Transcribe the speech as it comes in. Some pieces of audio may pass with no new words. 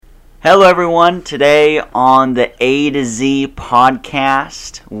Hello, everyone. Today on the A to Z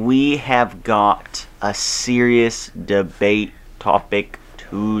podcast, we have got a serious debate topic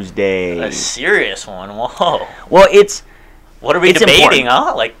Tuesday. A serious one? Whoa. Well, What are we it's debating, important.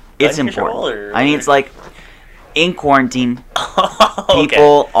 huh? Like, It's gun control important. or- I mean, it's like in quarantine, Okay.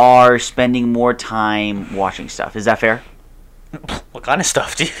 people are spending more time watching stuff. Is that fair? What kind of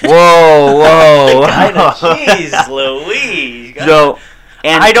stuff, dude? Whoa. Jeez Louise. So,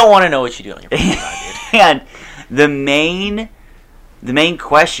 and I don't want to know what you do on your phone, dude. and the main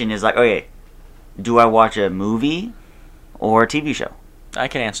question is like, okay, do I watch a movie or a TV show? I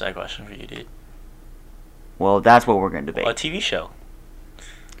can answer that question for you, dude. Well, that's what we're going to debate. A TV show.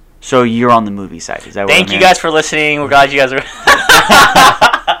 So you're on the movie side. Is that what Thank I'm you hearing? guys for listening. We're glad you guys are...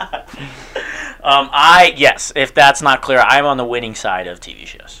 Yes, if that's not clear, I'm on the winning side of TV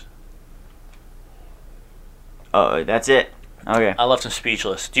shows. Oh, that's it. Okay. I left him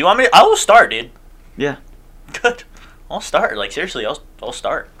speechless. Do you want me to... I will start, dude. Yeah. Good. I'll start. Like, seriously, I'll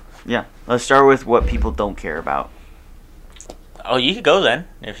start. Yeah. Let's start with what people don't care about. Oh, you could go then,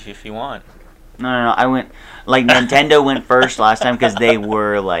 if you want. No. I went like Nintendo went first last time because they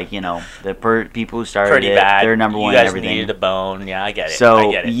were like, the people who started Pretty it. bad. They're number one You and guys everything. needed a bone. Yeah, I get it. I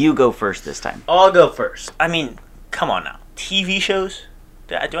So get it. you go first this time. I'll go first. I mean, come on now. TV shows?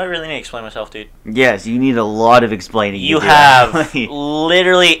 Do I really need to explain myself, dude? Yes, you need a lot of explaining. to You do, have actually.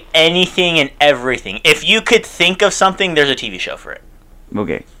 literally anything and everything. If you could think of something, there's a TV show for it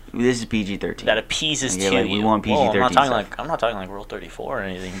Okay. This is PG-13. that appeases Yeah, to like, we you. want Whoa, I'm PG-13 not talking stuff. I'm not talking like Rule 34 or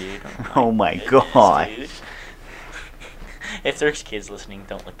anything, dude. Oh my Goodness, God. dude. If there's kids listening,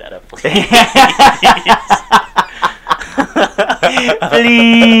 don't look that up, please.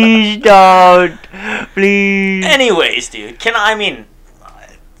 Please don't. Please. Anyways, dude,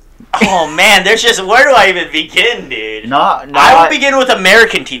 oh man, there's just, where do I even begin, dude? I will begin with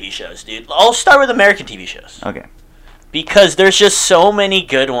American TV shows, dude. I'll start with American TV shows. Okay. Because there's just so many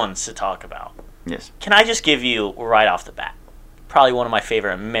good ones to talk about. Yes. Can I just give you, right off the bat, probably one of my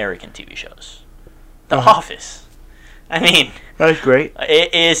favorite American TV shows, The Office. I mean, That's great.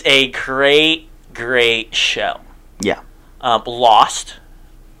 it is a great show. Yeah. Lost,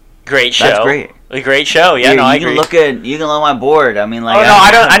 great show. That's great. A great show. Yeah, Here, no, I you agree. you can look my board. I mean, like. Oh no,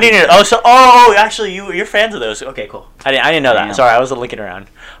 I didn't. Actually, you're fans of those. Okay, cool. I didn't know that. Yeah. Sorry, I was looking around.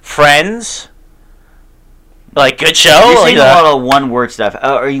 Friends, like good show. You're like saying a lot of one-word stuff.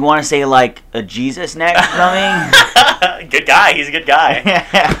 Or you want to say like a Jesus next or something? Good guy. He's a good guy.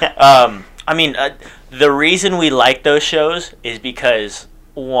 I mean, the reason we like those shows is because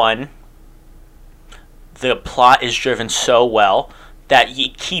one, the plot is driven so well that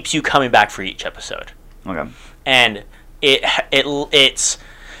it keeps you coming back for each episode. Okay. And it's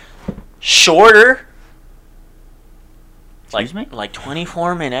shorter. Excuse me? Like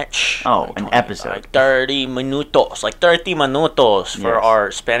 24 minutes. Oh, Like an 20 episode. Like 30 minutos. Like 30 minutos for Yes.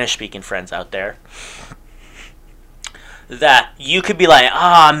 our Spanish-speaking friends out there. That you could be like,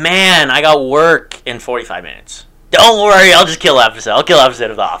 man, I got work in 45 minutes. Don't worry, I'll just kill an episode. I'll kill an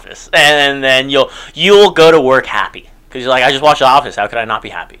episode of The Office. And then you'll go to work happy. Because you're like, I just watched The Office. How could I not be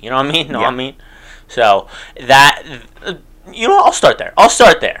happy? You know what I mean? Yeah. I mean? So, I'll start there.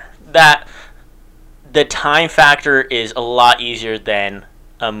 That the time factor is a lot easier than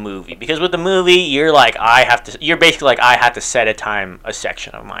a movie. Because with the movie, you're basically like, I have to set a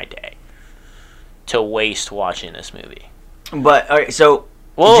section of my day to waste watching this movie. But all right, so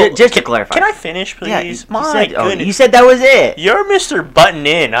Well, just to clarify. Can I finish, please? Yeah, you My said, goodness. you said that was it. You're Mr. Button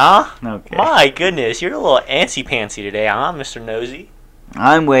In, huh? Okay. My goodness, you're a little antsy-pantsy today, huh, Mr. Nosy?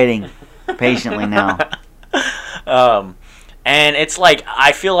 I'm waiting patiently now. And it's like,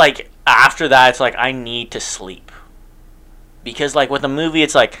 I feel like after that, it's like, I need to sleep. Because, like, with a movie,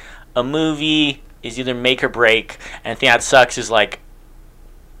 it's like, a movie is either make or break, and the thing that sucks is, like,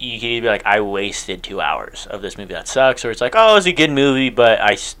 you can either be like, I wasted 2 hours of this movie, that sucks, or it's like, oh, it's a good movie, but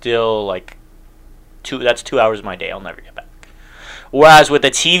I still, like, that's 2 hours of my day I'll never get back. Whereas with a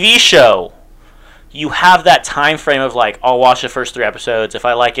TV show, you have that time frame of, like, I'll watch the first 3 episodes. If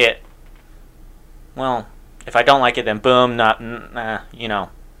I like it, well, if I don't like it, then boom,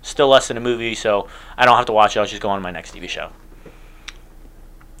 still less than a movie, so I don't have to watch it. I'll just go on to my next TV show.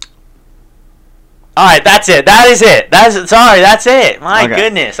 Alright, that's it. That's it. My Okay.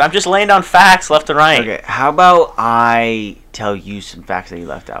 goodness. I'm just laying down facts left and right. Okay, how about I tell you some facts that you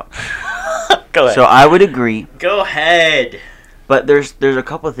left out? Go ahead. So I would agree, Go ahead. but there's a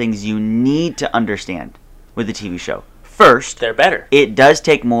couple of things you need to understand with the TV show. First, They're better. it does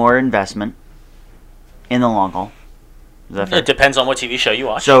take more investment in the long haul. Is that fair? It depends on what TV show you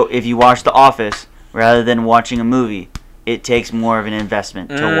watch. So if you watch The Office rather than watching a movie, it takes more of an investment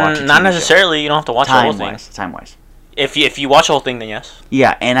to watch a TV Not necessarily. You don't have to watch the whole thing. Time-wise. If you watch the whole thing, then yes.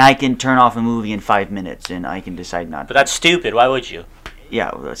 Yeah, and I can turn off a movie in 5 minutes, and I can decide not But that's stupid. Why would you?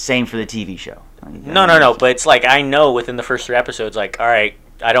 Yeah, same for the TV show. No. But it's like, I know within the first 3 episodes, like, all right,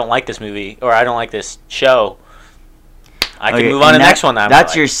 I don't like this movie, or I don't like this show. I can move on to the next one.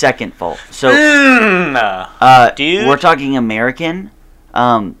 That's your second fault. So, dude, we're talking American.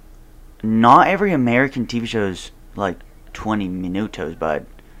 Not every American TV show is like 20 minutos, bud.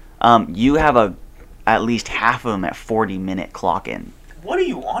 You have at least half of them at 40-minute clock in. What are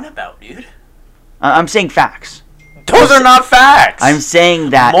you on about, dude? I'm saying facts. Those are not facts. I'm saying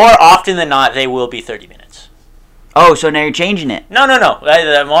that more often than not, they will be 30 minutes. Oh, so now you're changing it. No.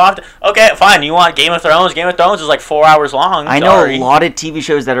 More often. Okay, fine. You want Game of Thrones? Game of Thrones is like 4 hours long. I know a lot of TV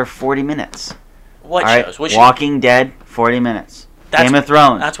shows that are 40 minutes. What shows? Which Walking Dead, 40 minutes. Game of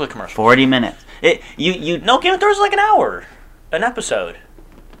Thrones. That's what commercials. 40 minutes. No, Game of Thrones is like an hour, an episode.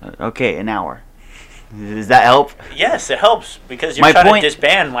 Okay, an hour. Does that help? Yes, it helps because you're trying to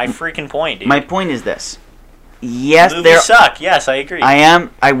disband my freaking point, dude. My point is this. Yes, movies suck. Yes, I agree.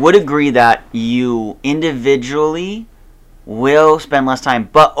 I would agree that you individually will spend less time,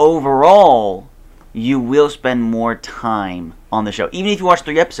 but overall, you will spend more time on the show. Even if you watch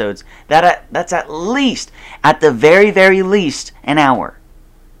 3 episodes, that's at least, at the very, very least, an hour.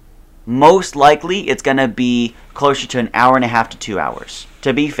 Most likely, it's going to be closer to an hour and a half to 2 hours,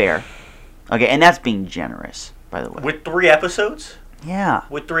 to be fair. Okay, and that's being generous, by the way. With 3 episodes? Yeah.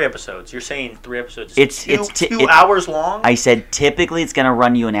 With 3 episodes. You're saying 3 episodes. It's 2 hours long? I said typically it's going to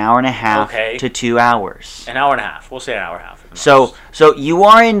run you an hour and a half to 2 hours. An hour and a half. We'll say an hour and a half. So you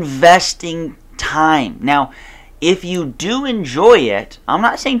are investing time. Now, if you do enjoy it, I'm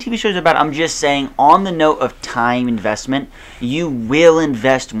not saying TV shows are bad. I'm just saying on the note of time investment, you will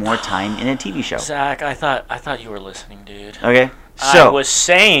invest more time in a TV show. Zach, I thought you were listening, dude. Okay. So I was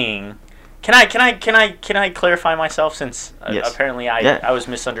saying, can I clarify myself since apparently I was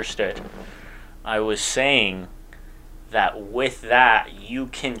misunderstood. I was saying that with that you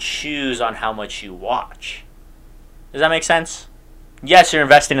can choose on how much you watch. Does that make sense? Yes, you're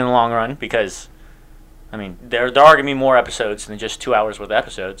investing in the long run because I mean, there are going to be more episodes than just 2 hours worth of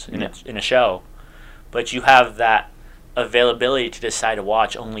episodes in a show. But you have that availability to decide to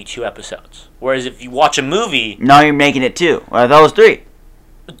watch only 2 episodes. Whereas if you watch a movie... Now you're making it 2. Well, that was 3.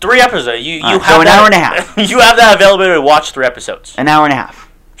 3 episodes. You have so an hour and a half. You have that availability to watch 3 episodes. An hour and a half.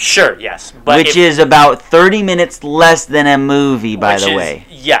 Sure, yes. But which is about 30 minutes less than a movie, by the way.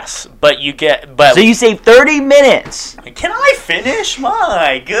 Yes, but you get... So you save 30 minutes. Can I finish?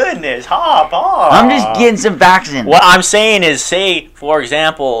 My goodness, hop on. I'm just getting some facts in. What I'm saying is, say, for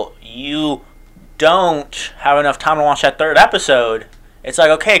example, you don't have enough time to watch that 3rd episode. It's like,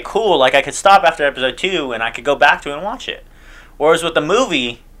 okay, cool. Like, I could stop after episode 2, and I could go back to it and watch it. Whereas with the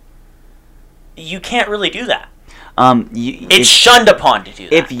movie, you can't really do that. It's shunned upon to do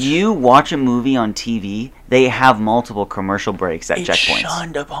that. If you watch a movie on TV, they have multiple commercial breaks at checkpoints. It's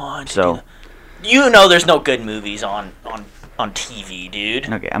shunned upon. So, you know, there's no good movies on TV, dude.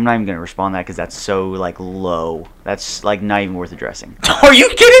 Okay, I'm not even gonna respond to that because that's so low. That's not even worth addressing. Are you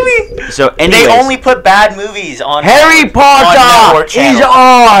kidding me? So, anyways, they only put bad movies on. Harry Potter is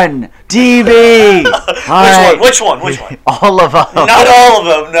on TV. Which one? All of them. Not all of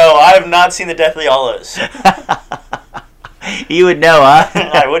them. No, I have not seen the Deathly Hallows. You would know, huh?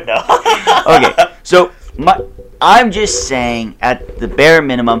 I would know. Okay, so I'm just saying, at the bare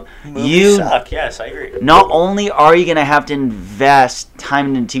minimum, movies suck. Yes, I agree. Not only are you gonna have to invest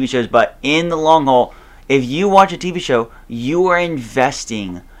time in TV shows, but in the long haul, if you watch a TV show, you are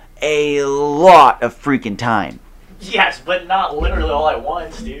investing a lot of freaking time. Yes, but not literally all at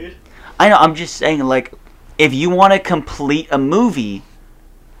once, dude. I know. I'm just saying, if you want to complete a movie,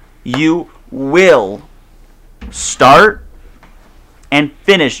 you will start and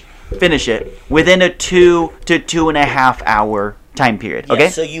finish it within a 2 to 2.5 hour time period. Okay.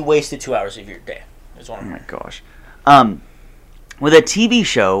 So you wasted 2 hours of your day. Oh my gosh. With a TV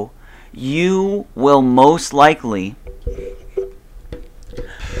show, you will most likely.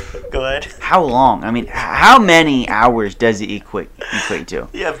 Go ahead. How long? I mean, how many hours does it equate to?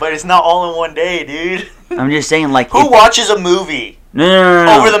 Yeah, but it's not all in one day, dude. I'm just saying, who watches a movie?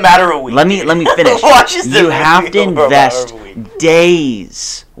 No. Over the matter of a week. Let me finish. You have to invest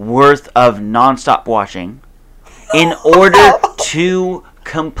days worth of nonstop watching in order to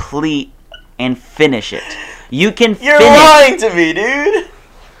complete and finish it. You're lying to me, dude.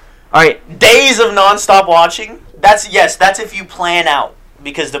 All right, days of nonstop watching. That's if you plan out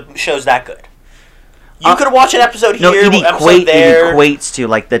because the show's that good. You could watch an episode here, No, it episode there. It equates to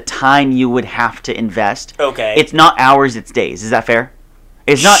like the time you would have to invest. Okay. It's not hours, it's days. Is that fair?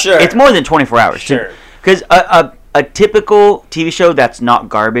 It's not. Sure. It's more than 24 hours. Sure. Because a typical TV show that's not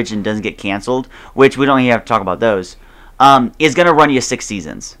garbage and doesn't get canceled, which we don't even have to talk about those, is going to run you 6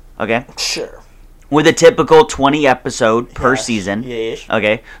 seasons. Okay? Sure. With a typical 20 episode per season. Yes.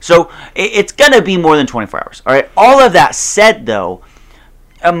 Okay? So it's going to be more than 24 hours. All right? All of that said, though,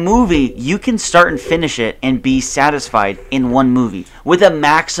 a movie, you can start and finish it and be satisfied in one movie with a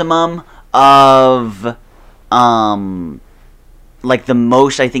maximum of, like the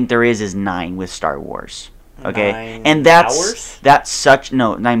most I think there is 9 with Star Wars. Okay, 9 and that's such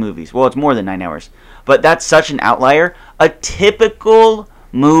 9 movies. Well, it's more than 9 hours, but that's such an outlier. A typical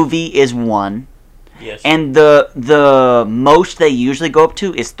movie is 1, yes, and the most they usually go up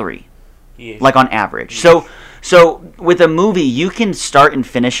to is 3, yes. like on average. So with a movie, you can start and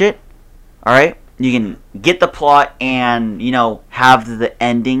finish it. All right, you can get the plot and have the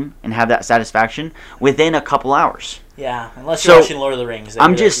ending and have that satisfaction within a couple hours. Yeah, unless you're watching Lord of the Rings.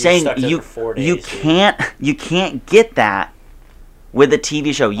 I'm just saying you can't get that with a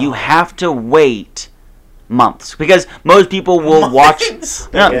TV show. You have to wait months because most people will watch.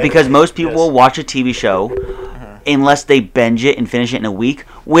 Because most people will watch a TV show unless they binge it and finish it in a week,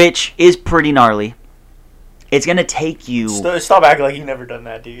 which is pretty gnarly. It's gonna take you. Stop acting like you've never done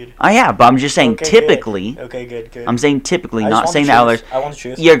that, dude. I have, but I'm just saying typically. Good. Okay, good. I'm saying typically, not saying that others. I want to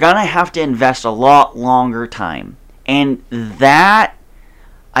choose. You're gonna have to invest a lot longer time. And that,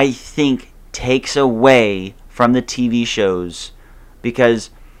 I think, takes away from the TV shows because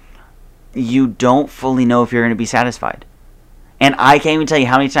you don't fully know if you're going to be satisfied. And I can't even tell you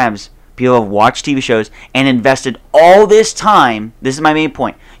how many times people have watched TV shows and invested all this time. This is my main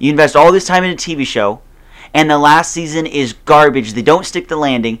point. You invest all this time in a TV show, and the last season is garbage. They don't stick the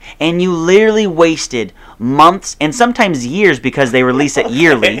landing, and you literally wasted months and sometimes years because they release it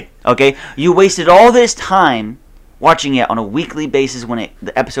yearly. Okay? You wasted all this time watching it on a weekly basis when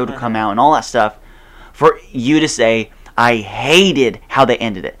the episode would come out and all that stuff for you to say, I hated how they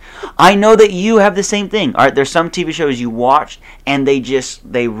ended it. I know that you have the same thing. All right, there's some TV shows you watched and they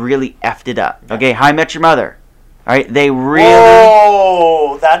really effed it up. Okay, How I Met Your Mother. All right, they really...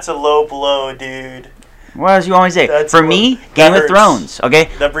 Whoa, that's a low blow, dude. What else you always say? For me, Game of Thrones,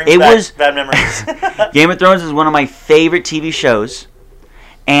 okay? That brings back bad memories. Game of Thrones is one of my favorite TV shows,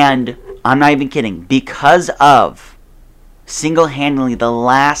 and I'm not even kidding. Because of single-handedly the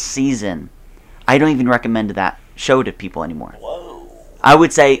last season, I don't even recommend that show to people anymore. Whoa. I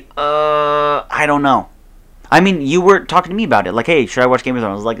would say, I don't know. I mean, you were talking to me about it. Like, hey, should I watch Game of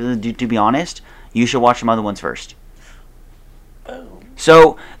Thrones? I was like, to be honest, you should watch some other ones first. Boom.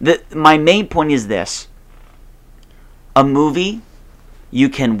 So, my main point is this. A movie you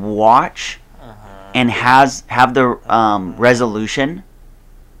can watch and have the resolution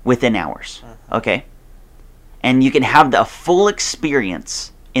within hours. Okay? And you can have the full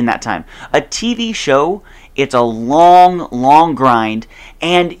experience in that time. A TV show, it's a long, long grind,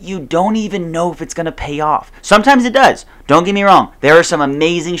 and you don't even know if it's going to pay off. Sometimes it does. Don't get me wrong. There are some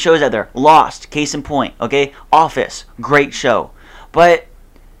amazing shows out there. Lost, case in point, okay? Office, great show. But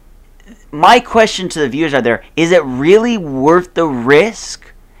my question to the viewers out there, is it really worth the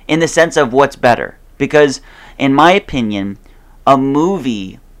risk in the sense of what's better? Because, in my opinion, a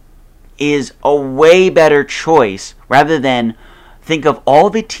movie is a way better choice rather than think of all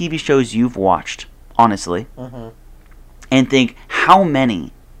the TV shows you've watched, honestly, and think how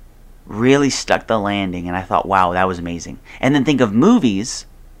many really stuck the landing and I thought, wow, that was amazing. And then think of movies,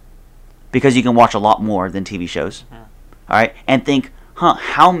 because you can watch a lot more than TV shows, all right, and think,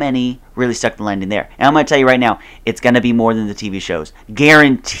 how many really stuck the landing there? And I'm going to tell you right now, it's going to be more than the TV shows.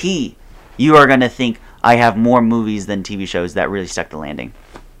 Guarantee you are going to think I have more movies than TV shows that really stuck the landing.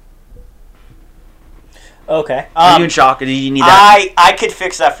 Okay. Are you in shock? Do you need that? I could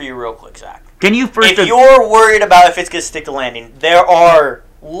fix that for you real quick, Zach. Can you first... If you're worried about if it's going to stick the landing, there are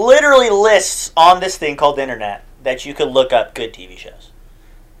literally lists on this thing called the internet that you could look up good TV shows.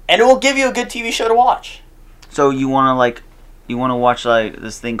 And it will give you a good TV show to watch. So you want to watch like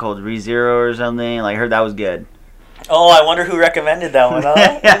this thing called ReZero or something? Like, I heard that was good. Oh, I wonder who recommended that one,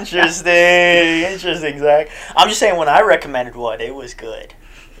 huh? Interesting, Zach. I'm just saying when I recommended one, it was good.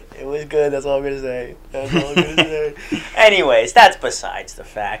 It was good, that's all I'm going to say. Anyways, that's besides the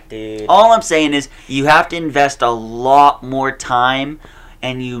fact, dude. All I'm saying is you have to invest a lot more time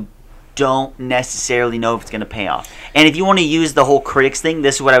and you don't necessarily know if it's going to pay off. And if you want to use the whole critics thing,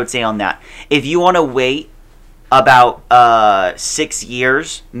 this is what I would say on that. If you want to wait about 6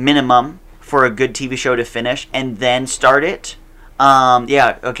 years minimum for a good TV show to finish and then start it,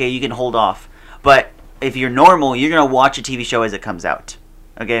 yeah, okay, you can hold off. But if you're normal, you're gonna watch a TV show as it comes out.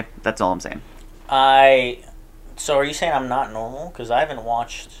 Okay, that's all I'm saying. So are you saying I'm not normal? Because I haven't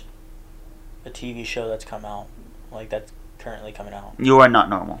watched a TV show that's come out, like that's currently coming out. You are not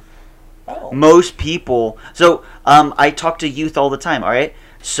normal. Oh. Most people. So I talk to youth all the time. All right.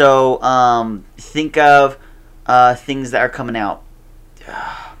 So think of things that are coming out.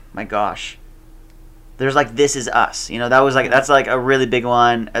 My gosh. There's like This Is Us. You know, that's like a really big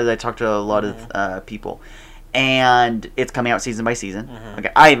one. As I talk to a lot of people, and it's coming out season by season.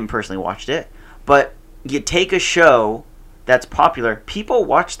 Okay, I haven't personally watched it, but you take a show that's popular, people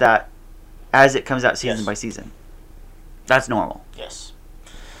watch that as it comes out season by season. That's normal. Yes.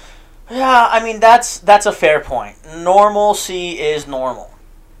 Yeah, I mean that's a fair point. Normalcy is normal,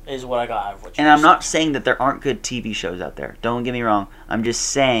 is what I got out of what you And I'm said. not saying that there aren't good TV shows out there. Don't get me wrong. I'm just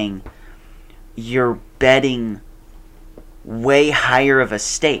saying you're betting way higher of a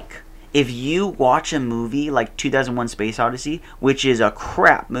stake. If you watch a movie like 2001 Space Odyssey, which is a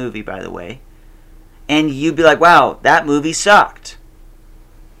crap movie, by the way, and you'd be like, wow, that movie sucked,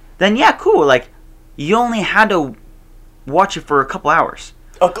 then yeah, cool. Like, you only had to watch it for a couple hours.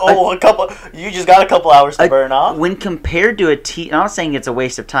 A couple. You just got a couple hours to burn off. When compared to I'm not saying it's a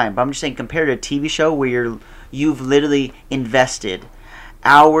waste of time, but I'm just saying compared to a TV show where you've literally invested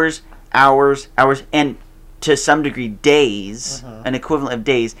hours, and to some degree days, an equivalent of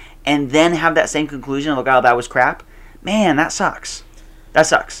days, and then have that same conclusion of like, oh, that was crap. Man, that sucks. That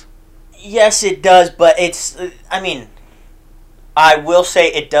sucks. Yes, it does, but it's. I mean, I will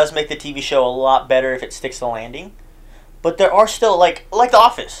say it does make the TV show a lot better if it sticks to the landing. But there are still like The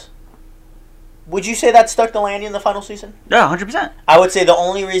Office. Would you say that stuck the landing in the final season? Yeah, 100%. I would say the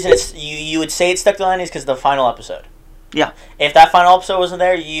only reason you would say it stuck the landing is because of the final episode. Yeah. If that final episode wasn't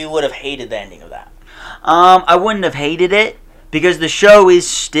there, you would have hated the ending of that. I wouldn't have hated it because the show is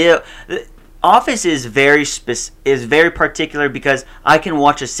still. Office is very particular because I can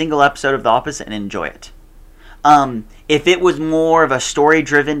watch a single episode of The Office and enjoy it. If it was more of a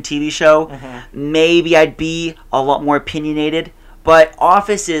story-driven TV show, maybe I'd be a lot more opinionated. But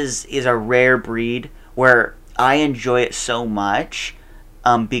Office is a rare breed where I enjoy it so much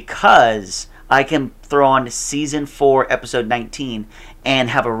because I can throw on season 4, episode 19, and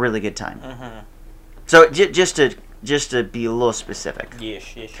have a really good time. So just to be a little specific.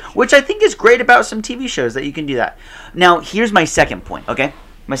 Yes. Which I think is great about some TV shows that you can do that. Now, here's my second point, okay?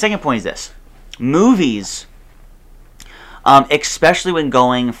 My second point is this. Movies, especially when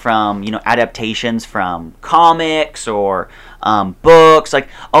going from, adaptations from comics or books, like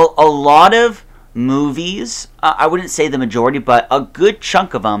a lot of movies, I wouldn't say the majority, but a good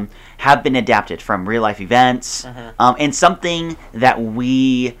chunk of them have been adapted from real-life events and something that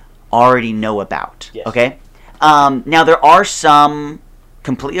we already know about, okay? Now, there are some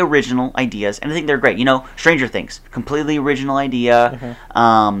completely original ideas, and I think they're great. Stranger Things, completely original idea,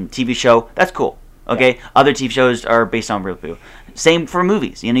 TV show, that's cool, okay? Yeah. Other TV shows are based on real people. Same for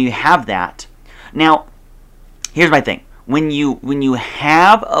movies, you have that. Now, here's my thing. When you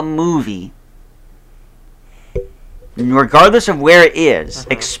have a movie, regardless of where it is,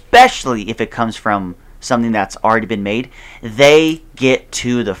 especially if it comes from something that's already been made, they get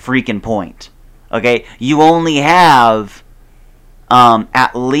to the freaking point. Okay, you only have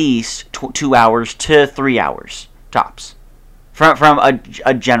at least 2 hours to 3 hours tops from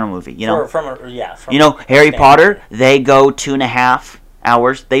a general movie. Harry Potter, they go 2.5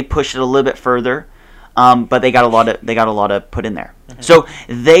 hours. They push it a little bit further, but they got a lot to put in there. So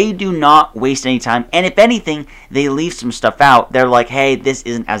they do not waste any time, and if anything, they leave some stuff out. They're like, hey, this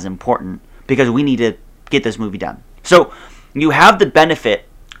isn't as important because we need to get this movie done. So you have the benefit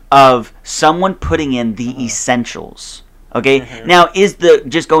of someone putting in the essentials. Okay, now is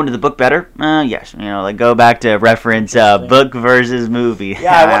just going to the book better? Yes, like go back to reference book versus movie.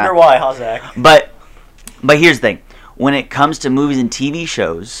 Yeah, I wonder why, huh, Zach? But here's the thing: when it comes to movies and TV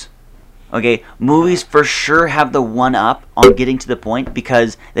shows, okay, movies for sure have the one up on getting to the point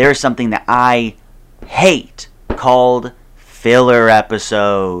because there is something that I hate called filler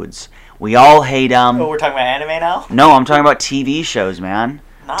episodes. We all hate them. Oh, we're talking about anime now? No, I'm talking about TV shows, man.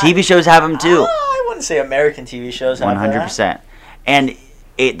 TV shows have them too. I wouldn't say American TV shows have 100%. And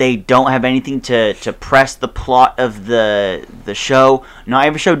they don't have anything to press the plot of the show. Not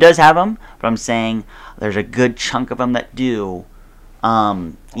every show does have them, but I'm saying there's a good chunk of them that do.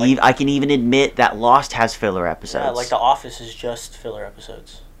 I can even admit that Lost has filler episodes. Yeah, like The Office is just filler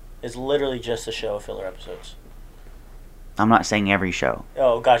episodes. It's literally just a show of filler episodes. I'm not saying every show.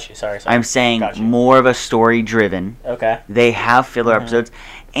 Oh, got you. Sorry. I'm saying more of a story-driven. Okay. They have filler episodes,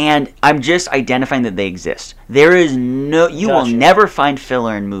 and I'm just identifying that they exist. There is no... You will never find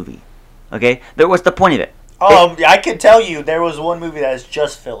filler in movie. Okay, what's the point of it? I could tell you there was one movie that is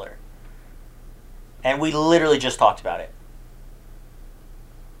just filler, and we literally just talked about it.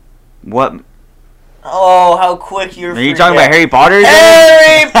 What? Oh, how quick you're! Are you talking about Harry Potter?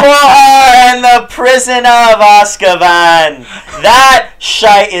 Harry Potter and the Prison of Azkaban. That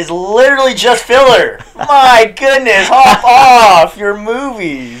shite is literally just filler. My goodness, hop off your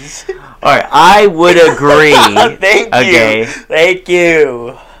movies. All right, I would agree. Thank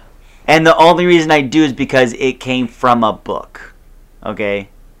you. And the only reason I do is because it came from a book. Okay,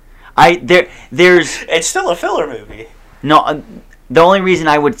 there's. It's still a filler movie. No. The only reason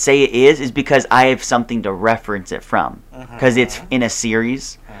I would say it is because I have something to reference it from. Because it's in a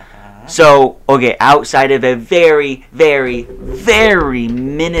series. So, okay, outside of a very, very, very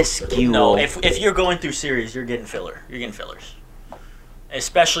minuscule... No, if you're going through series, you're getting filler. You're getting fillers.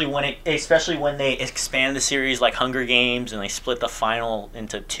 Especially when they expand the series like Hunger Games and they split the final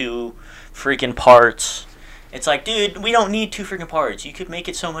into 2 freaking parts. It's like, dude, we don't need 2 freaking parts. You could make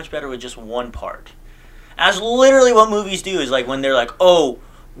it so much better with just 1 part. That's literally what movies do, is like when they're like, oh,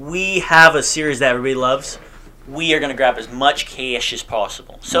 we have a series that everybody loves, we are going to grab as much cash as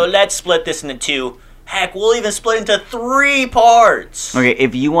possible. So let's split this into 2. Heck, we'll even split into 3 parts. Okay,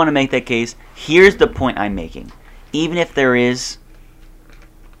 if you want to make that case, here's the point I'm making. Even if there is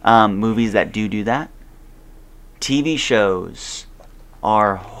movies that do that, TV shows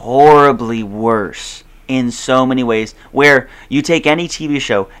are horribly worse in so many ways, where you take any TV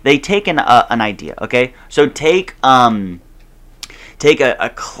show, they take an idea, okay? So take a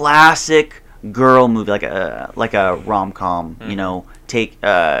classic girl movie, like a rom-com, you know, take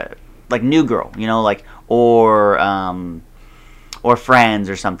like New Girl, you know, like or Friends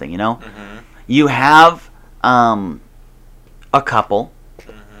or something, you know? You have a couple,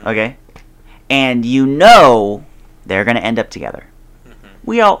 okay? And you know they're going to end up together.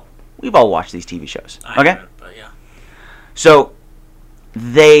 We've all watched these TV shows, okay? But yeah. So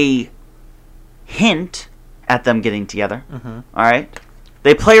they hint at them getting together, all right?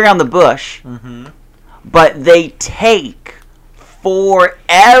 They play around the bush, but they take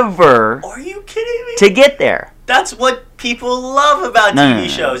forever. Are you kidding me? To get there. That's what people love about TV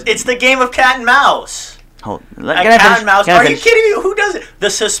shows. It's the game of cat and mouse. Hold. Cat and mouse. Are you kidding me? Who does it?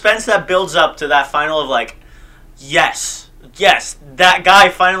 The suspense that builds up to that final of like, yes, that guy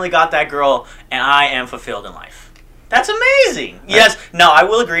finally got that girl, and I am fulfilled in life. That's amazing. Right. Yes. No, I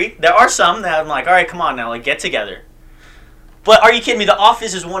will agree. There are some that I'm like, all right, come on now, like get together. But are you kidding me? The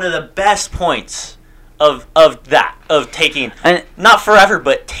Office is one of the best points of taking, not forever,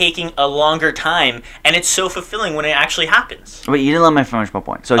 but taking a longer time, and it's so fulfilling when it actually happens. Wait, you didn't let me finish my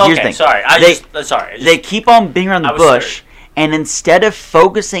point. So okay, here's the thing. Sorry. They keep on being around the bush, and instead of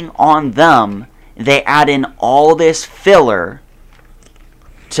focusing on them, they add in all this filler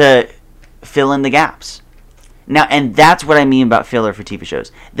to fill in the gaps. Now, and that's what I mean about filler for TV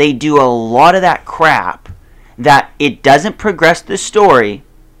shows. They do a lot of that crap that it doesn't progress the story.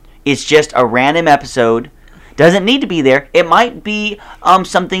 It's just a random episode. Doesn't need to be there. It might be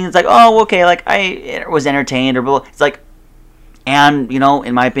something that's like, oh, okay, like I was entertained or blah. It's like, and, you know,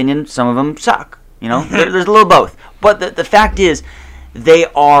 in my opinion, some of them suck. You know, there's a little both. But the fact is, they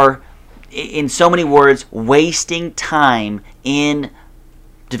are, in so many words, wasting time in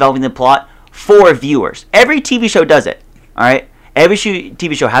developing the plot for viewers. Every TV show does it. All right, every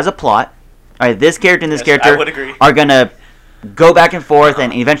TV show has a plot. All right, this character and this character are gonna go back and forth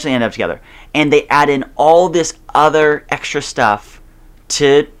and eventually end up together. And they add in all this other extra stuff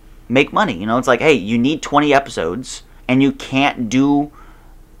to make money. You know, it's like, hey, you need 20 episodes, and you can't do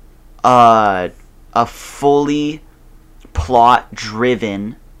a fully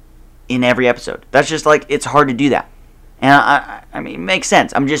plot-driven in every episode. That's just like, it's hard to do that. And I mean, it makes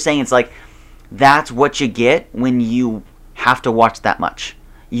sense. I'm just saying, it's like, that's what you get when you have to watch that much.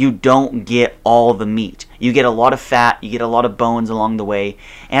 You don't get all the meat. You get a lot of fat, you get a lot of bones along the way.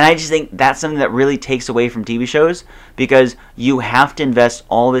 And I just think that's something that really takes away from TV shows, because you have to invest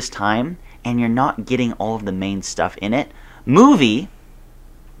all this time and you're not getting all of the main stuff in it. Movie,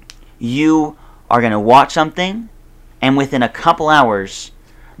 you are going to watch something, and within a couple hours,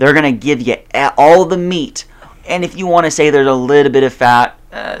 they're going to give you all the meat. And if you want to say there's a little bit of fat,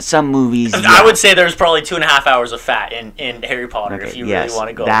 some movies... Yeah. I would say there's probably 2.5 hours of fat in Harry Potter, if you really want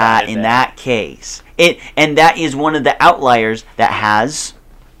to go that in that case. And that is one of the outliers that has...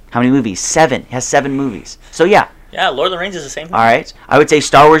 How many movies? 7. It has 7 movies. So, yeah. Yeah, Lord of the Rings is the same thing. All right. I would say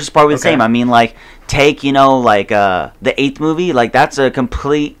Star Wars is probably the same. I mean, like, take, you know, like, the 8th movie. Like, that's a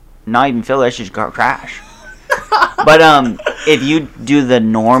complete... Not even filler. That's just crash. But if you do the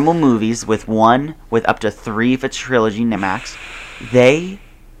normal movies with up to 3 if it's trilogy max, they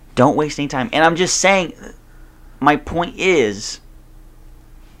Don't waste any time. And I'm just saying, my point is,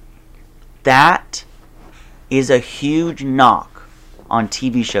 that is a huge knock on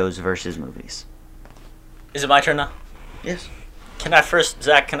TV shows versus movies. Is it my turn now? Yes.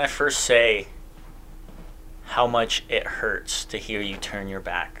 Zach, can I first say how much it hurts to hear you turn your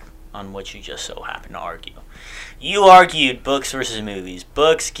back on what you just so happen to argue? You argued books versus movies.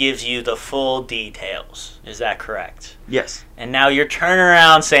 Books gives you the full details. Is that correct? Yes. And now you're turning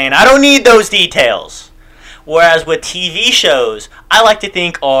around saying, I don't need those details. Whereas with TV shows, I like to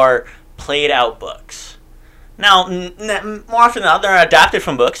think are played out books. Now, more often than not, they're adapted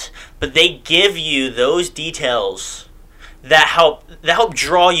from books, but they give you those details that help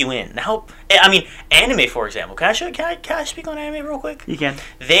draw you in. Anime, for example. Can I speak on anime real quick? You can.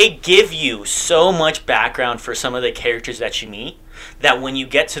 They give you so much background for some of the characters that you meet that when you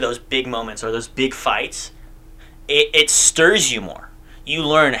get to those big moments or those big fights, it stirs you more. You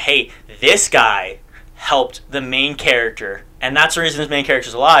learn, hey, this guy helped the main character, and that's the reason this main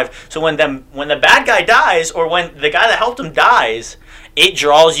character's alive. So when the bad guy dies, or when the guy that helped him dies, it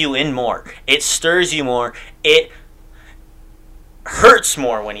draws you in more. It stirs you more. It hurts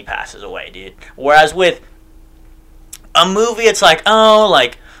more when he passes away, dude. Whereas with a movie, it's like,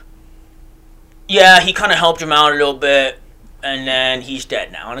 yeah, he kind of helped him out a little bit, and then he's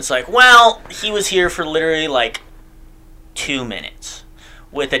dead now. And it's like, well, he was here for literally like 2 minutes.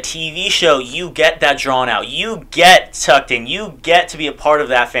 With a TV show, you get that drawn out. You get tucked in. You get to be a part of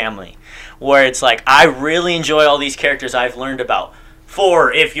that family. Where it's like, I really enjoy all these characters I've learned about.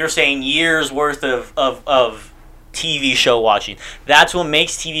 For, if you're saying years worth of TV show watching. That's what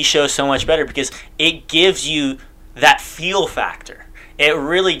makes TV shows so much better, because it gives you that feel factor. It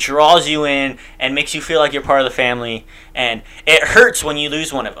really draws you in and makes you feel like you're part of the family. And it hurts when you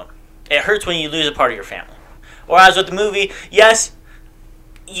lose one of them. It hurts when you lose a part of your family. Whereas with the movie, yes,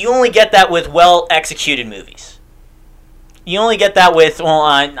 you only get that with well-executed movies. You only get that with,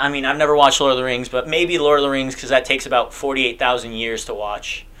 I've never watched Lord of the Rings, but maybe Lord of the Rings, because that takes about 48,000 years to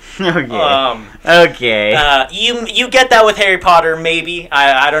watch. Okay. Okay. You get that with Harry Potter, maybe.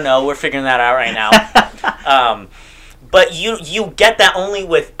 I don't know. We're figuring that out right now. But you get that only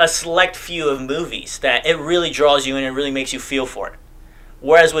with a select few of movies, that it really draws you in and really makes you feel for it.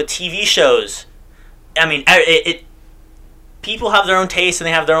 Whereas with TV shows, people have their own tastes and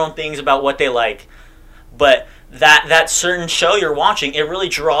they have their own things about what they like. But that certain show you're watching, it really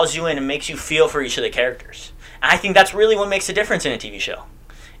draws you in and makes you feel for each of the characters. And I think that's really what makes a difference in a TV show.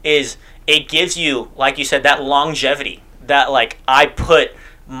 Is it gives you, like you said, that longevity. That, like, I put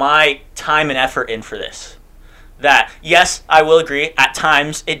my time and effort in for this. That, yes, I will agree, at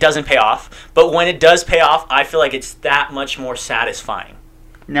times it doesn't pay off. But when it does pay off, I feel like it's that much more satisfying.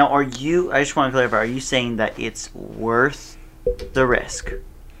 Now, I just want to clarify, are you saying that it's worth the risk?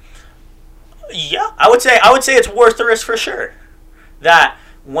 Yeah, I would say it's worth the risk for sure. That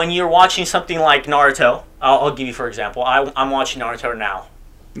when you're watching something like Naruto, I'll give you for example, I'm watching Naruto now.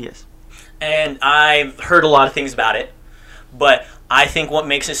 Yes. And I've heard a lot of things about it, but I think what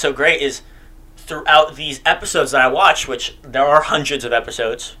makes it so great is throughout these episodes that I watch, which there are hundreds of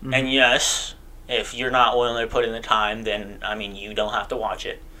episodes, and yes, if you're not willing to put in the time, then, you don't have to watch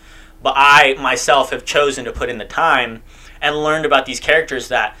it. But I, myself, have chosen to put in the time and learned about these characters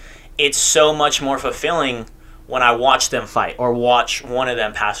that it's so much more fulfilling when I watch them fight, or watch one of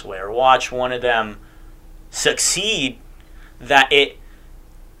them pass away, or watch one of them succeed, that it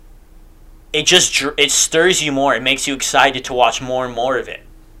stirs you more. It makes you excited to watch more and more of it.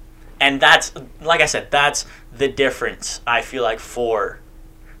 And that's, like I said, that's the difference, I feel like, for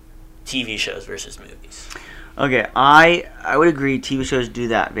TV shows versus movies. Okay, I would agree TV shows do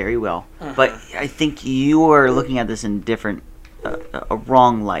that very well. Mm-hmm. But I think you are looking at this in a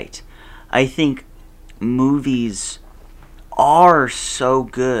wrong light. I think movies are so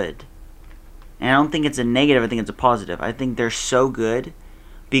good. And I don't think it's a negative, I think it's a positive. I think they're so good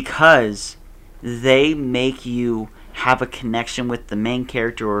because they make you have a connection with the main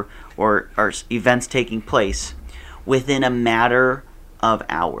character or events taking place within a matter of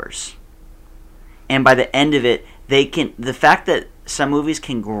hours. And by the end of it, the fact that some movies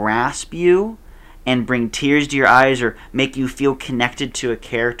can grasp you and bring tears to your eyes or make you feel connected to a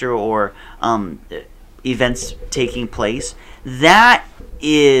character or events taking place, that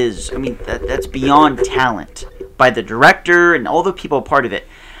is, that's beyond talent by the director and all the people a part of it.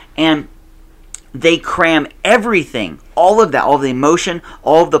 And they cram everything, all of that, all the emotion,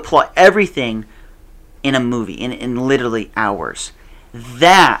 all of the plot, everything in a movie, in literally hours.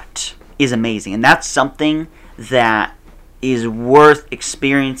 That is amazing. And that's something that is worth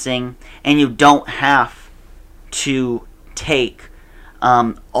experiencing, and you don't have to take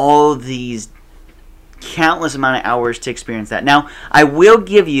all these countless amount of hours to experience that. Now, I will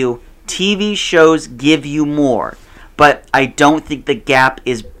give you, TV shows give you more, but I don't think the gap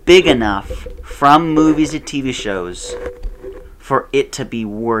is big enough from movies to TV shows for it to be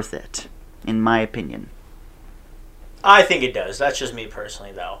worth it, in my opinion. I think it does. That's just me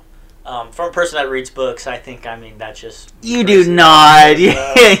personally, though. From a person that reads books, I mean, that's just... You do not.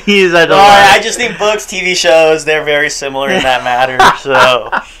 He's a I just think books, TV shows, they're very similar in that matter. So,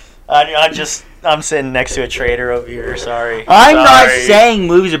 I'm sitting next to a trader over here. Sorry. I'm not saying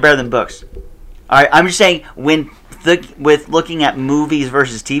movies are better than books. All right, I'm just saying with looking at movies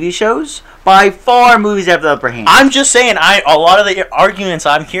versus TV shows, by far movies have the upper hand. I'm just saying, a lot of the arguments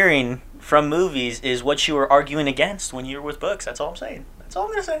I'm hearing from movies is what you were arguing against when you were with books. That's all I'm saying. That's all I'm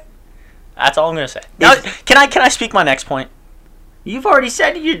gonna say. That's all I'm gonna say. Now, can I speak my next point? You've already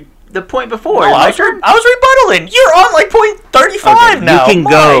said the point before. No, I was rebuttaling. You're on like point 35 now. You can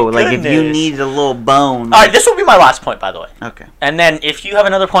go. Like if you need a little bone. All right, this will be my last point, by the way. Okay. And then if you have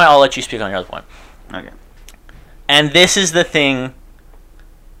another point, I'll let you speak on your other point. Okay. And this is the thing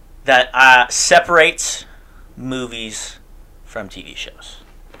that separates movies from TV shows.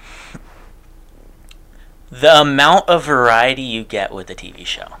 The amount of variety you get with a TV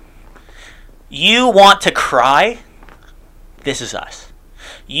show. You want to cry? This Is Us.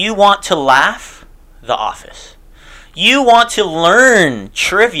 You want to laugh? The Office. You want to learn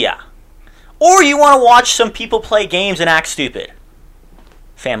trivia? Or you want to watch some people play games and act stupid?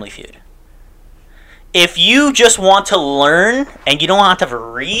 Family Feud. If you just want to learn and you don't have to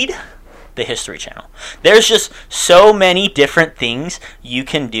read, the History Channel. There's just so many different things you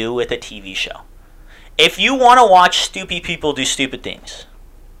can do with a TV show. If you want to watch stupid people do stupid things,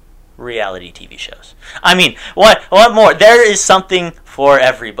 reality TV shows. I mean, what more? There is something for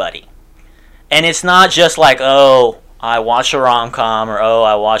everybody. And it's not just like, oh, I watch a rom-com or, oh,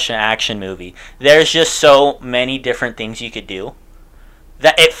 I watch an action movie. There's just so many different things you could do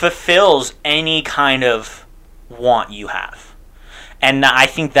that it fulfills any kind of want you have. And I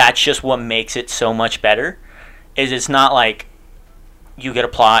think that's just what makes it so much better, is it's not like you get a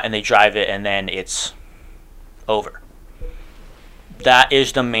plot and they drive it and then it's over. That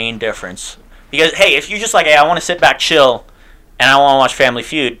is the main difference. Because, hey, if you're just like, hey, I want to sit back, chill, and I want to watch Family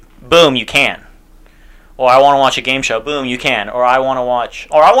Feud, boom, you can. Or I want to watch a game show, boom, you can. Or I want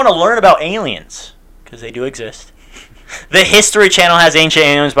to learn about aliens, because they do exist. The History Channel has Ancient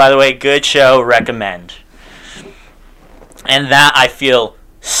Aliens, by the way. Good show, recommend. And that, I feel,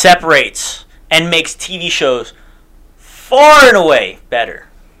 separates and makes TV shows far and away better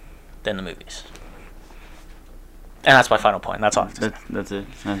than the movies. And that's my final point. That's all. That's it.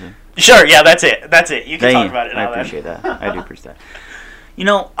 Sure, yeah, that's it. You can talk about it now. I appreciate that. I do appreciate that. You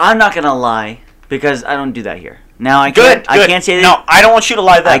know, I'm not going to lie, because I don't do that here. Now, I can't say that. No, I don't want you to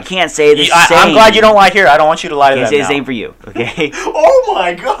lie then. I can't say the same. I'm glad you don't lie here. I don't want you to lie to them. I can't say the same for you, okay? Oh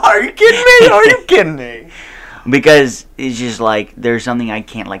my God, are you kidding me? Are you kidding me? Because it's just like, there's something I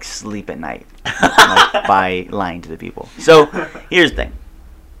can't, like, sleep at night like, by lying to the people. So, here's the thing.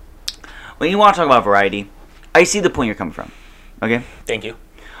 When you want to talk about variety, I see the point you're coming from, okay? Thank you.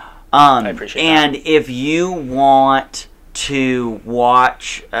 I appreciate and that. If you want to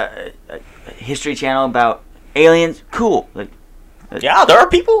watch a History Channel about aliens, cool. Like, yeah, there are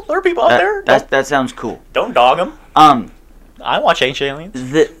people out there. That sounds cool. Don't dog them. I watch Ancient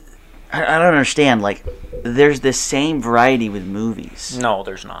Aliens. I don't understand. Like, there's the same variety with movies. No,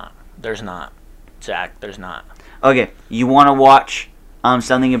 there's not. There's not. Zach, there's not. Okay, you want to watch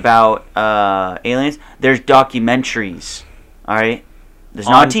something about aliens? There's documentaries. All right, there's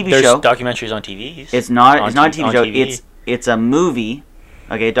not a TV show. There's documentaries on TVs. It's not a TV show. TV. It's a movie.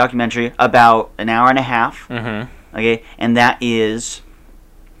 Okay, a documentary about an hour and a half. Mm-hmm. Okay, and that is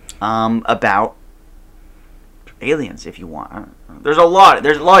about aliens. If you want, there's a lot of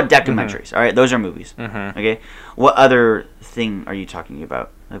documentaries. Mm-hmm. All right, those are movies. Mm-hmm. Okay, what other thing are you talking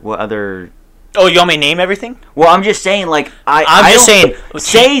about? Like, what other? Oh, you want me to name everything? Well, I'm just saying. Like, I'm just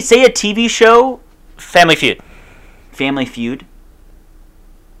saying. Say a TV show. Family Feud. Family Feud.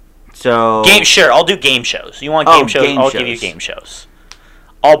 So sure, I'll do game shows. You want game shows? I'll give you game shows.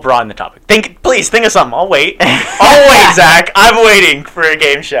 I'll broaden the topic. Please think of something. I'll wait. I'll wait, Zach. I'm waiting for a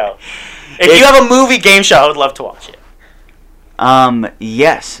game show. If you have a movie game show, I would love to watch it.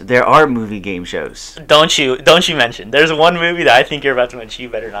 Yes, there are movie game shows. Don't you mention. There's one movie that I think you're about to mention. You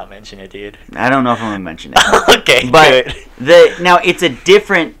better not mention it, dude. I don't know if I'm gonna mention it. Okay, but good. Now it's a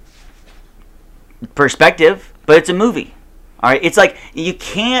different perspective, but it's a movie. All right, it's like you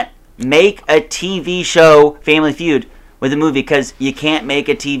can't make a TV show Family Feud with a movie because you can't make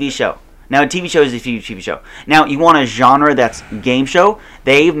a TV show. Now, a TV show is a TV show. Now, you want a genre that's game show?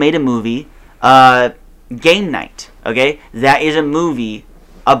 They've made a movie, Game Night. Okay, that is a movie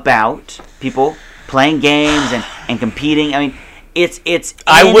about people playing games and competing. I mean, I'll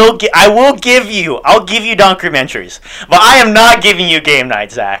give you documentaries, but I am not giving you Game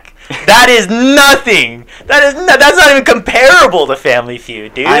Night, Zach. That is nothing. That's not even comparable to Family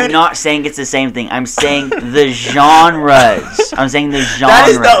Feud, dude. I'm not saying it's the same thing. I'm saying the genres. I'm saying the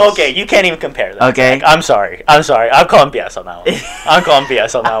genres. Okay, you can't even compare them. Okay. Zach. I'm sorry. I'm calling BS on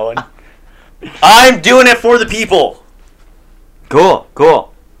that one. I'm doing it for the people. Cool.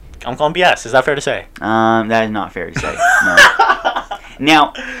 I'm calling BS. Is that fair to say? That is not fair to say. No.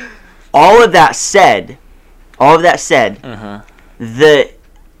 Now, all of that said,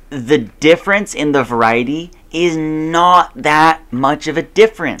 the difference in the variety is not that much of a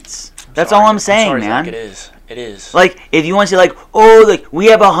difference. That's all I'm saying, man. Zach, it is. Like, if you want to say, like, oh, like, we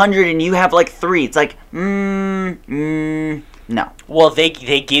have 100 and you have, like, 3. It's like, no. Well, they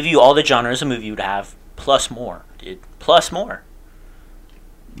give you all the genres a movie would have, plus more, dude. Plus more.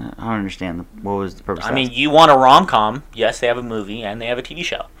 I don't understand. What was the purpose of that? I mean, you want a rom-com, yes, they have a movie and they have a TV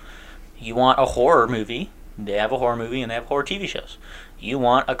show. You want a horror movie, they have a horror movie and they have horror TV shows. You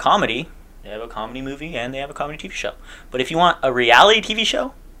want a comedy, they have a comedy movie and they have a comedy TV show. But if you want a reality TV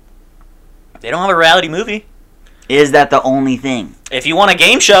show, they don't have a reality movie. Is that the only thing? If you want a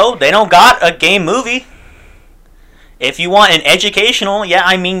game show, they don't got a game movie. If you want an educational, yeah,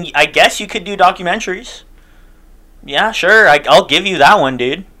 I mean, I guess you could do documentaries. Yeah, sure, I'll give you that one,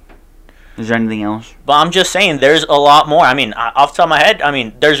 dude. Is there anything else? But I'm just saying, there's a lot more. I mean, off the top of my head, I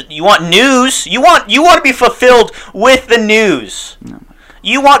mean, you want news. You want to be fulfilled with the news. No.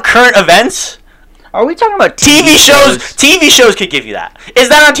 You want current events. Are we talking about TV shows? TV shows could give you that. Is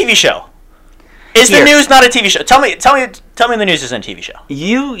that on a TV show? Is the news not a TV show? Tell me the news isn't a TV show.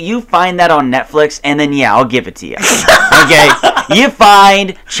 You find that on Netflix, and then yeah, I'll give it to you. Okay, you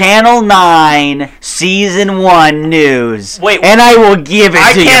find Channel 9 Season 1 news. Wait, and I will give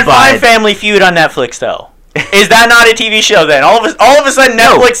it to you. I can't find Family Feud on Netflix though. Is that not a TV show then? All of a sudden,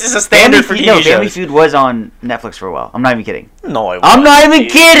 Netflix is a standard for TV shows. Family Feud was on Netflix for a while. I'm not even kidding. No, I'm not even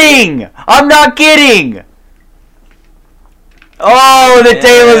kidding. I'm not kidding. Oh, the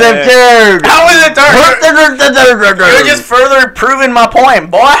tables have turned. How is it turned? You're just further proving my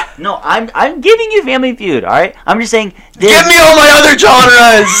point, boy. No, I'm giving you Family Feud, all right? I'm just saying. Give me all my other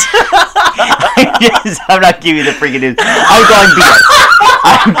genres. I'm not giving you the freaking news. I'm calling BS.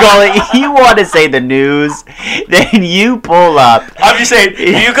 I'm calling. You want to say the news? Then you pull up. I'm just saying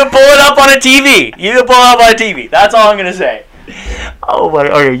you can pull it up on a TV. That's all I'm gonna say. Oh my!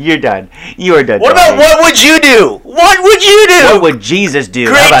 Okay, you're done. You are done. What about what would you do? What would you do? What would Jesus do?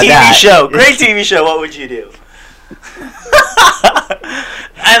 Great How about TV that? show. Great TV show. What would you do?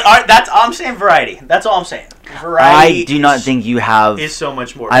 I'm saying variety. That's all I'm saying. Variety. I do not think you have. Is so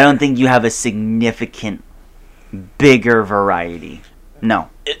much more. I don't think you have a significant bigger variety. No.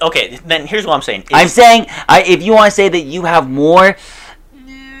 Okay, then here's what I'm saying. I'm saying, if you want to say that you have more.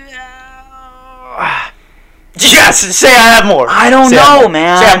 Yes, say I have more. I don't know,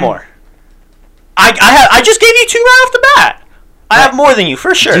 man. Say I have more. I just gave you 2 right off the bat. I have more than you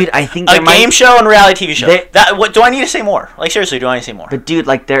for sure. Dude, I think a game show and reality TV show. What do I need to say more? Like seriously, do I need to say more? But dude,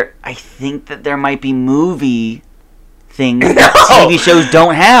 like I think that there might be movie things that TV shows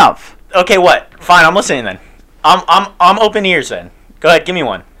don't have. Okay, what? Fine, I'm listening then. I'm open ears then. Go ahead, give me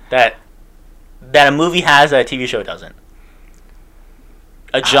one that a movie has that a TV show doesn't.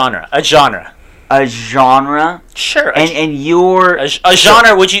 A genre. A genre, sure, and you're a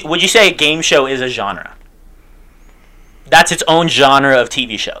genre. Would you say a game show is a genre? That's its own genre of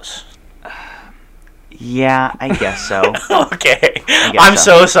TV shows. Yeah, I guess so. Okay, I'm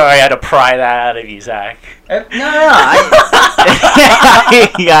so sorry I had to pry that out of you, Zach. No,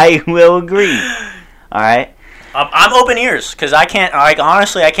 I will agree. All right. I'm open ears because I can't.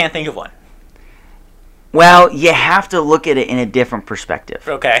 Honestly, I can't think of one. Well, you have to look at it in a different perspective.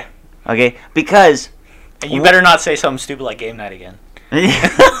 Okay. Okay, because... And you better not say something stupid like Game Night again.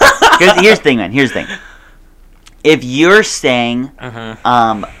 Because here's the thing, man. Here's the thing. If you're saying a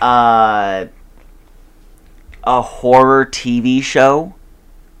horror TV show,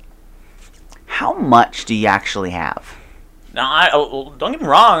 how much do you actually have? No, don't get me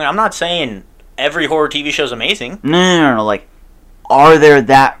wrong. I'm not saying every horror TV show is amazing. No. Like, are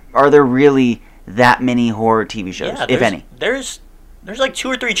there really that many horror TV shows, if any? There's like 2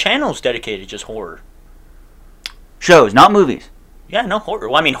 or 3 channels dedicated to just horror. Shows, not movies. Yeah, no horror.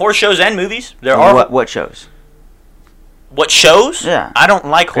 Well, I mean, horror shows and movies. There are. What shows? What shows? Yeah. I don't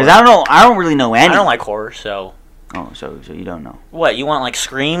like horror. Because I don't really know any. I don't like horror, so Oh, so you don't know. What, you want like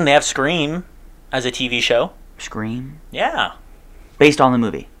Scream? They have Scream as a TV show. Scream? Yeah. Based on the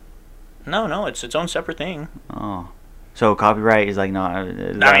movie? No, it's its own separate thing. Oh. So copyright is like, no. I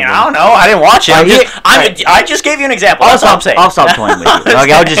don't know. I didn't watch it. I just gave you an example. That's all I'm saying. I'll stop toying with you.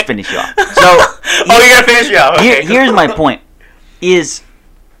 Okay, I'll just finish you off. So, you're going to finish you off. Okay. Here's my point. Is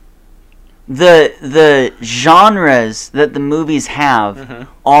the genres that the movies have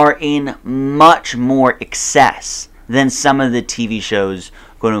are in much more excess than some of the TV shows,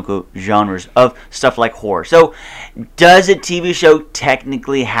 quote unquote, genres of stuff like horror. So, does a TV show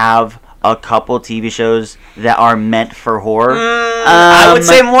technically have a couple TV shows that are meant for horror? I would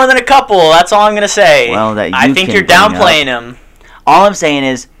say more than a couple. That's all I'm going to say. Well, I think you're downplaying them. All I'm saying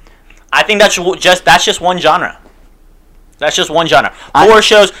is, I think that's just one genre. That's just one genre. Horror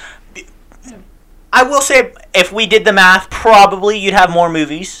shows. I will say, if we did the math, probably you'd have more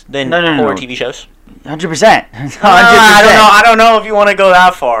movies than horror TV shows. 100%. I don't know if you want to go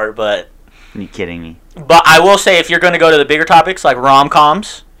that far, but. Are you kidding me? But I will say, if you're going to go to the bigger topics like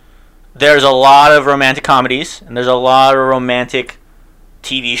rom-coms, there's a lot of romantic comedies and there's a lot of romantic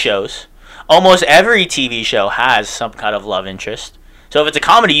TV shows. Almost every TV show has some kind of love interest. So if it's a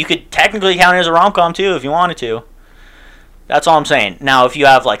comedy, you could technically count it as a rom-com too if you wanted to. That's all I'm saying. Now, if you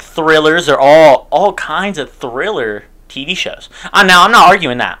have like thrillers, there are all kinds of thriller TV shows. Now, I'm not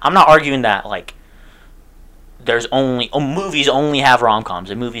arguing that. I'm not arguing that like there's only movies only have rom-coms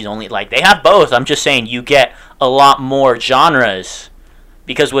and movies only like they have both. I'm just saying you get a lot more genres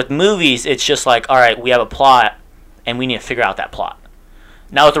because with movies it's just like, all right, we have a plot and we need to figure out that plot.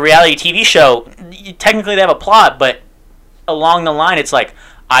 Now with a reality TV show, technically they have a plot, but along the line it's like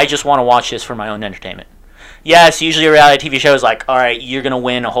I just want to watch this for my own entertainment. Yes, usually a reality TV show is like, all right, you're going to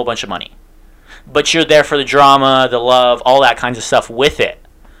win a whole bunch of money. But you're there for the drama, the love, all that kinds of stuff with it.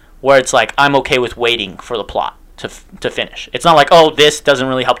 Where it's like, I'm okay with waiting for the plot to finish. It's not like, oh, this doesn't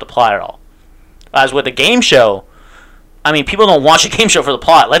really help the plot at all. As with a game show, I mean, people don't watch a game show for the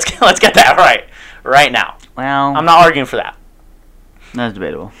plot. Let's get that right now. Well, I'm not arguing for that. That's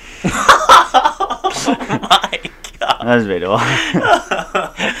debatable. Oh my God. That's debatable.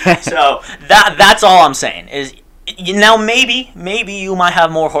 So that's all I'm saying is now maybe you might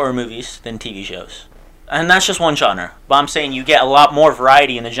have more horror movies than TV shows, and that's just one genre. But I'm saying you get a lot more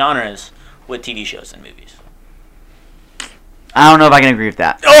variety in the genres with TV shows than movies. I don't know if I can agree with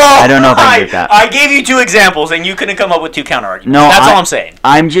that. Oh, I don't know if I can agree with that. I gave you two examples, and you couldn't come up with two counter arguments. No, that's all I'm saying.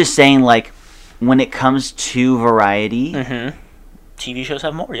 I'm just saying, like, when it comes to variety, TV shows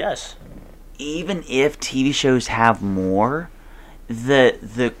have more, yes. Even if TV shows have more,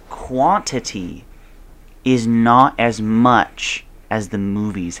 the quantity is not as much as the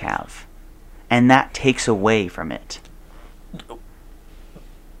movies have. And that takes away from it.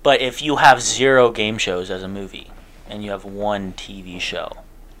 But if you have 0 game shows as a movie, and you have 1 TV show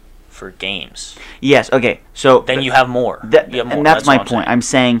for games. Yes, okay. So then you have more. And that's my point. I'm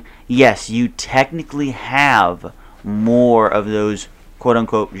saying, yes, you technically have more of those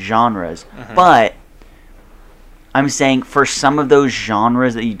quote-unquote genres. But I'm saying for some of those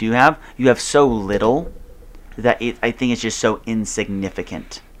genres that you have so little that I think it's just so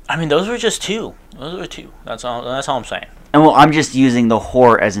insignificant. I mean, those were just 2. Those were 2. That's all I'm saying. And well, I'm just using the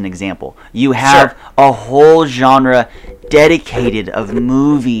horror as an example. You have a whole genre dedicated of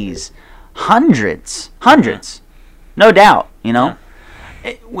movies, hundreds, no doubt. You know,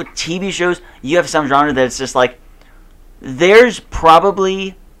 with TV shows, you have some genre that it's just like there's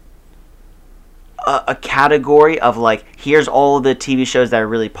probably a category of like here's all the TV shows that are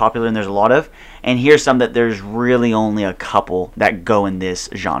really popular and there's a lot of, and here's some that there's really only a couple that go in this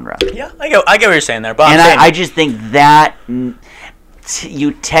genre. Yeah, I get what you're saying there, but I just think that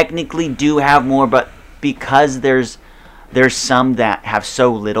you technically do have more, but because there's some that have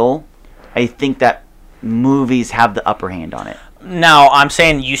so little, I think that movies have the upper hand on it. Now, I'm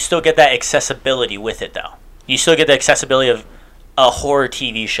saying you still get that accessibility with it, though. You still get the accessibility of a horror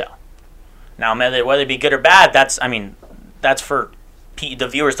TV show. Now, whether it be good or bad, that's for the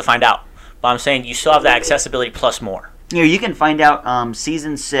viewers to find out. But I'm saying you still have that accessibility plus more. Yeah, you can find out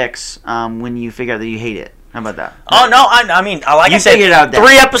season 6 when you figure out that you hate it. How about that? Oh no, I mean, like you I said, figured out that.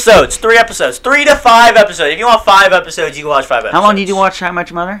 3 episodes, 3 to 5 episodes. If you want 5 episodes, you can watch 5 episodes. How long did you watch How I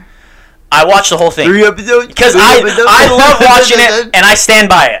Met Your Mother? I watched the whole thing. 3 episodes. Because I love watching it, and I stand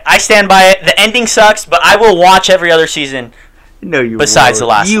by it. The ending sucks, but I will watch every other season. No, you besides won't. The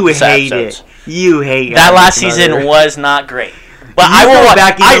last. You hate episodes. it. You hate that last season was not great. But I will watch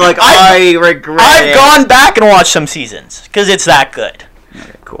back. I regret. I've gone back and watched some seasons because it's that good.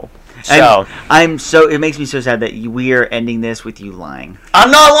 Okay, cool. So It makes me so sad that we are ending this with you lying.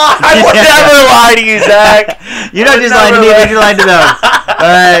 I'm not lying. I would never lie to you, Zach. You're not just lying to me, but you're lying to them. All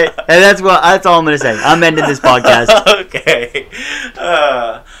right, and that's all I'm gonna say. I'm ending this podcast. Okay.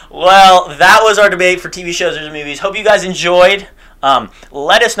 Well, that was our debate for TV shows versus movies. Hope you guys enjoyed.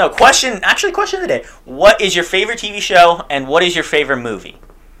 Let us know. Question of the day: what is your favorite TV show and what is your favorite movie?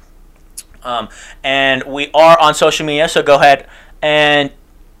 And we are on social media, so go ahead and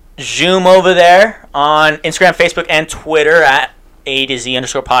zoom over there on Instagram, Facebook, and Twitter at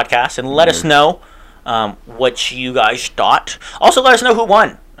A_Z_podcast, and let us know what you guys thought. Also, let us know who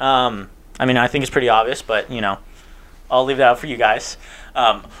won. I mean, I think it's pretty obvious, but I'll leave that out for you guys.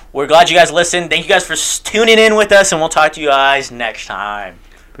 We're glad you guys listened. Thank you guys for tuning in with us, and we'll talk to you guys next time.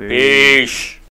 Peace.